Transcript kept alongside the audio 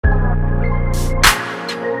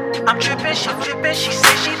I'm tripping, she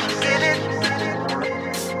said she didn't get it.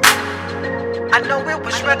 I know it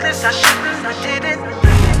was reckless, I shouldn't, I didn't.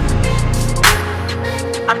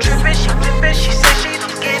 I'm tripping, she said she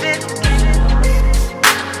didn't get it.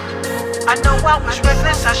 I know I was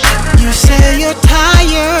reckless, I shouldn't. You say you're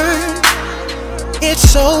tired,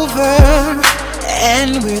 it's over,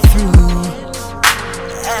 and we're through.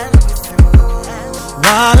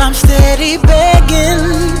 While I'm steady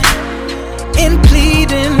begging and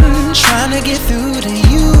pleading, trying to get through to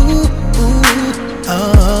you.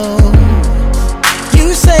 Oh,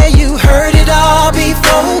 you say you heard it all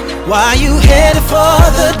before. Why you headed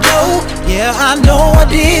for the door? Yeah, I know I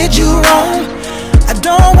did you wrong. I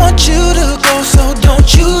don't want you to go, so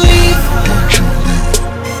don't you leave.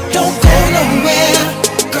 Don't go nowhere,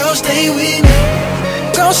 girl, stay with me.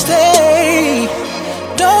 Girl, stay.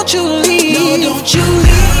 Don't you leave. No, don't you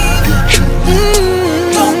leave.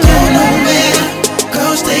 Don't go nowhere,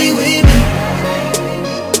 girl, stay with me.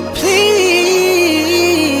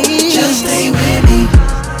 Please, just stay with me.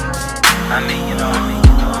 I mean,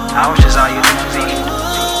 I was just all you knew to be.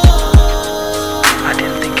 I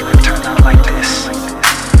didn't think it would turn out like this.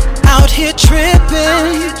 Out here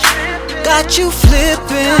tripping, got you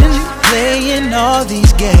flipping, playing all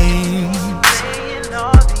these games.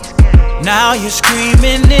 Now you're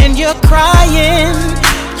screaming and you're crying,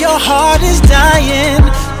 your heart is dying.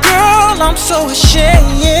 Girl, I'm so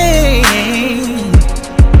ashamed.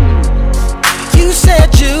 You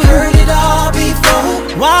said you heard it all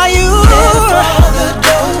before. Why you headed for the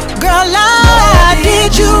door? Girl, I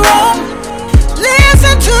did you wrong.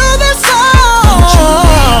 Listen to the song.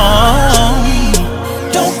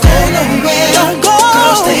 Don't go nowhere. Don't go.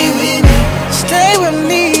 Girl, stay with me. Stay with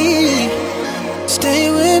me. Stay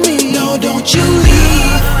with me. No, don't you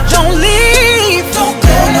leave. Don't leave. Don't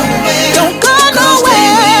go nowhere. Don't go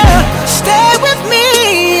nowhere. Stay with me.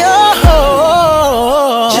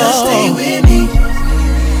 Oh, just stay with me.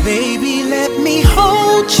 Baby, let me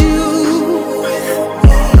hold you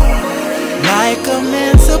like a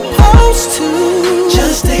man's supposed to.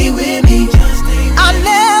 Just stay with me. I'll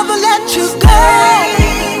never let you go.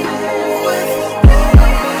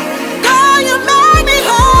 Girl, you made me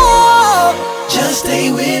whole. Just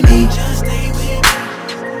stay with me.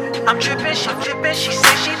 I'm tripping, she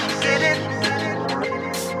said she didn't get it.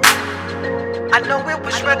 I know it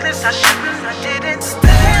was reckless, I shouldn't, I didn't.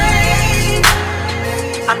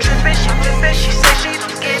 I'm tripping, she